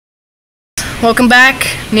welcome back.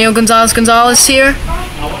 Neil Gonzalez here.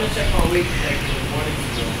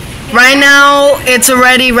 Right now, it's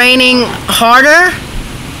already raining harder.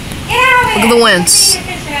 Look at the winds.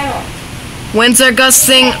 Winds are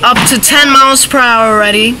gusting up to 10 miles per hour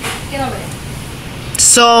already.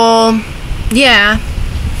 So, yeah.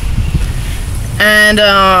 And,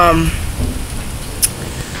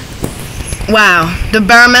 wow. The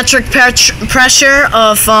barometric pressure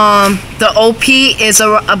of the OP is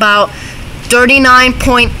about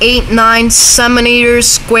 39.89 centimeters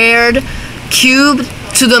squared cubed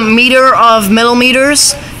to the meter of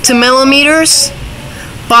millimeters to millimeters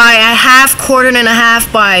by a half, quarter and a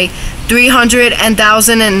half by 300 and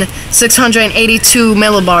 1,682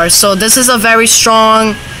 millibars. So this is a very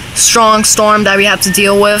strong storm that we have to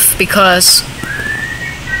deal with because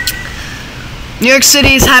New York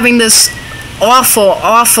City is having this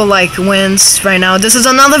awful like winds right now. This is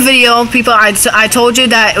another video, people. I told you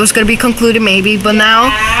that it was gonna be concluded maybe, but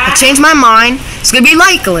now I changed my mind. It's gonna be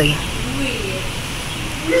likely.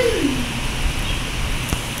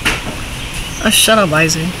 Oh, shut up,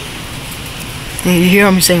 Isaac. You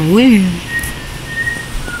hear me saying woo.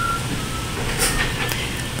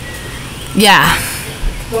 Yeah.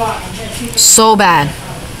 So bad.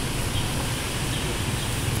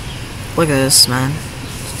 Look at this, man.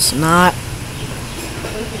 It's not.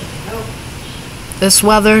 This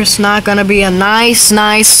weather's not gonna be a nice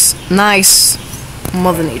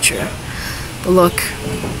Mother Nature. But look.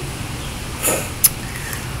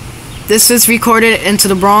 This is recorded into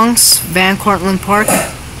the Bronx, Van Cortlandt Park.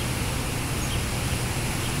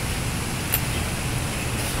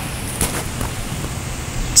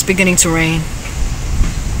 It's beginning to rain.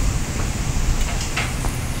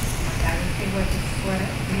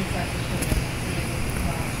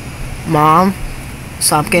 Mom,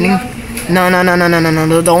 stop getting. No,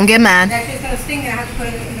 don't get mad. That's just gonna sting and I have to put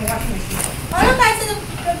it in the washing machine. Oh, look, I said the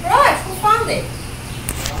brush. Who found it?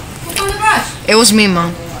 Who found the brush? It was me,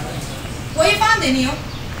 Mom. Where you found it, Neil?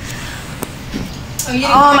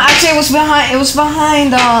 Actually, it was behind.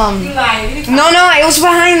 You lied. No, it was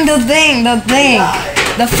behind the thing. The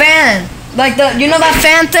fan. Like you know that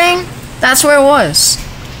fan thing? That's where it was.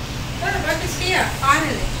 Oh, the brush is here,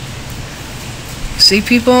 finally. See,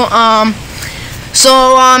 people.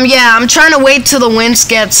 Yeah, I'm trying to wait till the winds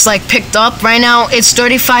gets like picked up. Right now, it's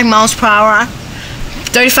 35 miles per hour.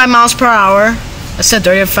 35 miles per hour. I said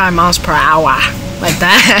 35 miles per hour, like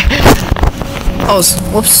that. Oh,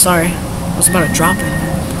 whoops, sorry. I was about to drop it.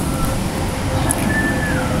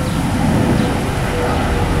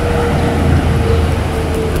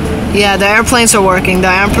 Yeah, the airplanes are working. The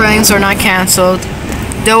airplanes are not canceled.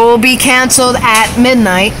 They will be canceled at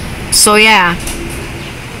midnight. So yeah.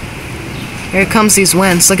 Here comes these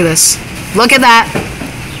winds. Look at this. Look at that.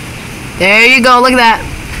 There you go. Look at that.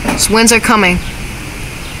 These winds are coming.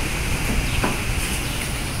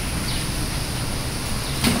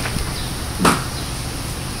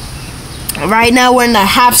 Right now we're in the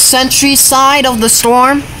half-century side of the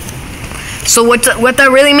storm. So what that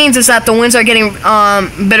really means is that the winds are getting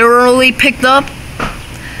bitterly picked up.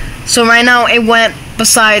 So right now it went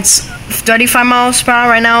besides 35 miles per hour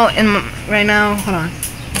right now. Hold on. I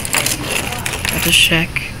have to check.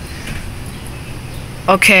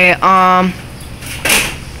 Okay.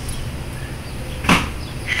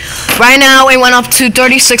 Right now it went up to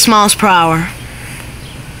 36 miles per hour.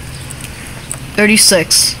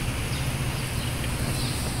 36.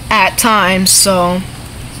 At times, so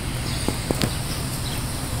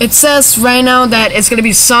it says right now that it's gonna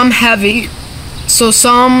be some heavy, so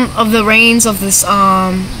some of the rains of this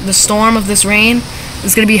the storm of this rain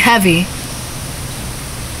is gonna be heavy.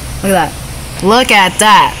 Look at that. Look at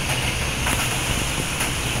that.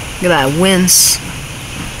 Look at that winds.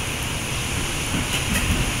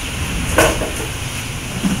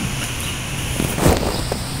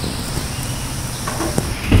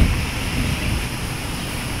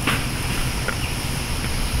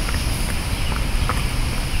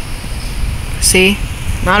 See?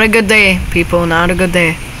 Not a good day, people. Not a good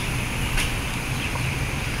day.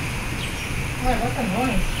 What's the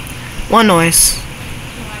noise? What noise?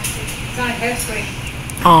 It's not a hairspray.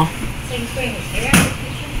 Oh. Same spray as hair.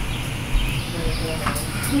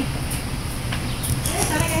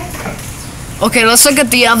 Okay, let's look at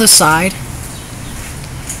the other side.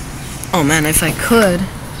 Oh man, if I could.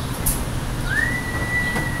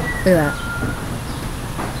 Look at that.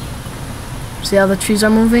 See how the trees are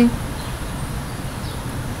moving?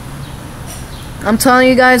 I'm telling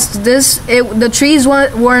you guys, the trees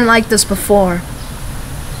weren't like this before.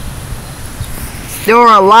 There were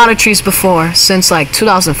a lot of trees before, since like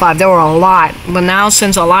 2005. There were a lot, but now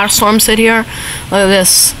since a lot of storms hit here, look at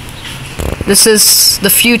this. This is the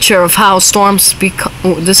future of how storms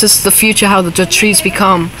become. This is the future how the trees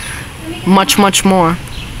become much more.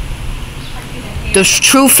 The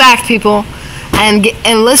true fact, people, and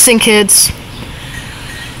listen, kids.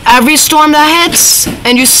 Every storm that hits,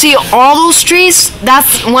 and you see all those trees,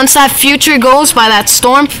 that's once that future goes by that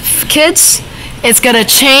storm, kids, it's gonna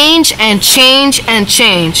change and change and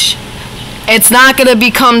change. It's not gonna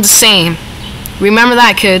become the same. Remember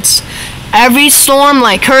that, kids. Every storm,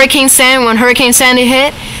 like Hurricane Sandy, when Hurricane Sandy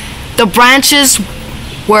hit, the branches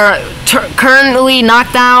were currently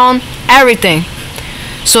knocked down, everything.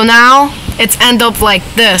 So now it's end up like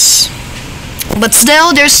this. But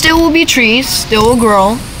still, there still will be trees, still will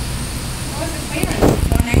grow.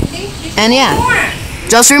 And yeah,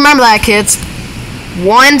 just remember that, kids.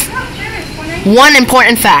 One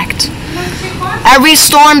important fact. Every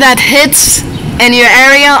storm that hits in your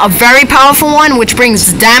area, a very powerful one, which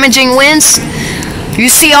brings damaging winds, you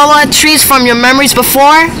see all the trees from your memories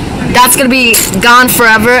before, that's going to be gone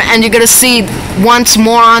forever, and you're going to see once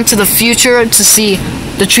more onto the future to see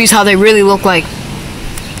the trees how they really look like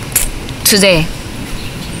today.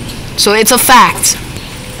 So it's a fact.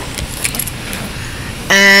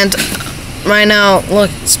 And right now,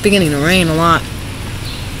 look, it's beginning to rain a lot.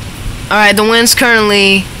 Alright, the wind's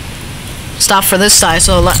currently stopped for this side,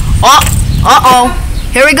 so uh-oh,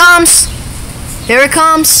 here it comes. Here it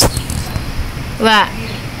comes. Look at that.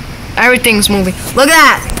 Everything's moving. Look at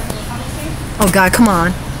that. Oh God, come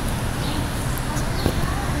on.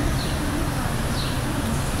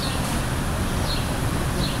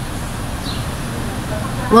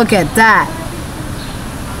 Look at that.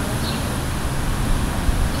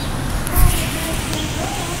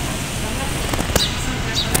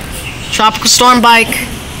 Tropical storm bike.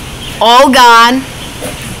 Oh God.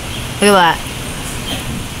 Look at that.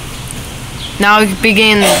 Now we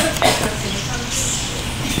begin.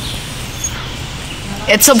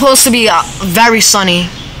 It's supposed to be very sunny.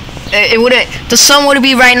 The sun would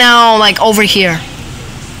be right now like over here.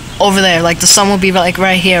 Over there. Like the sun would be like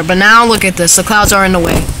right here. But now look at this. The clouds are in the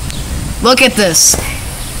way. Look at this.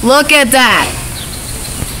 Look at that.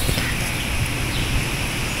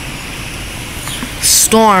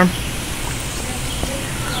 Storm.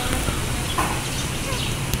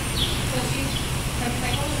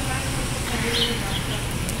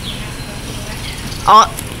 Oh,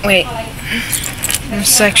 wait.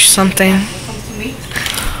 Let's check something.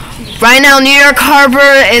 Right now, New York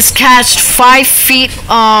Harbor is catched 5 feet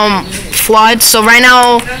flood. So right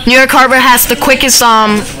now, New York Harbor has the quickest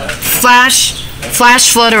flash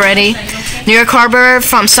flood already. New York Harbor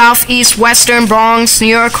from southeast, western Bronx, New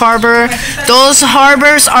York Harbor. Those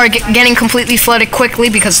harbors are getting completely flooded quickly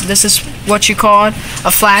because this is what you call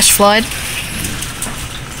a flash flood.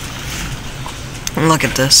 And look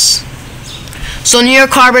at this. So New York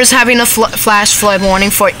Harbor is having a flash flood warning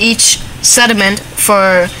for each sediment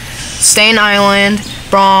for Staten Island,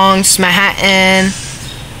 Bronx, Manhattan.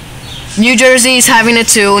 New Jersey is having it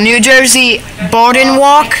too. New Jersey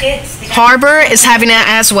Boardwalk Harbor is having it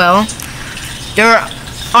as well. They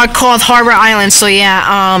are called Harbor Islands, so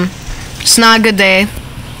yeah, it's not a good day.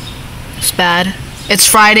 It's bad. It's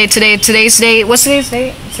Friday today. Today's date. What's today's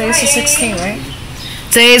date? Today's the 16th, right?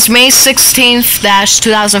 Today is May 16th,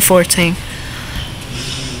 2014.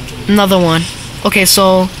 Another one. Okay,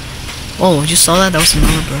 so... Oh, you saw that? That was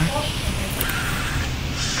another bird.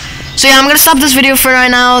 So yeah, I'm gonna stop this video for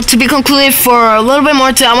right now. To be concluded for a little bit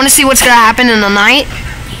more. I want to see what's gonna happen in the night.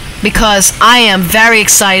 Because I am very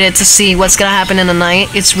excited to see what's gonna happen in the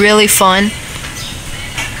night. It's really fun.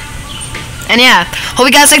 And yeah, hope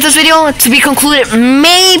you guys like this video. To be concluded,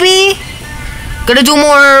 maybe gonna do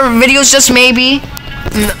more videos, just maybe.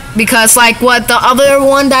 Because like what the other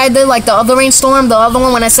one that I did, like the other rainstorm, the other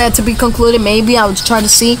one when I said to be concluded, maybe I would try to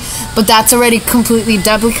see, but that's already completely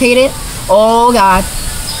duplicated. Oh God.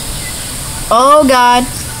 Oh God.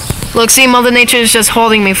 Look, see, Mother Nature is just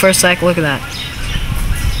holding me for a sec. Look at that.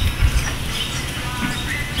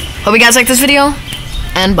 Hope you guys like this video,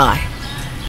 and bye.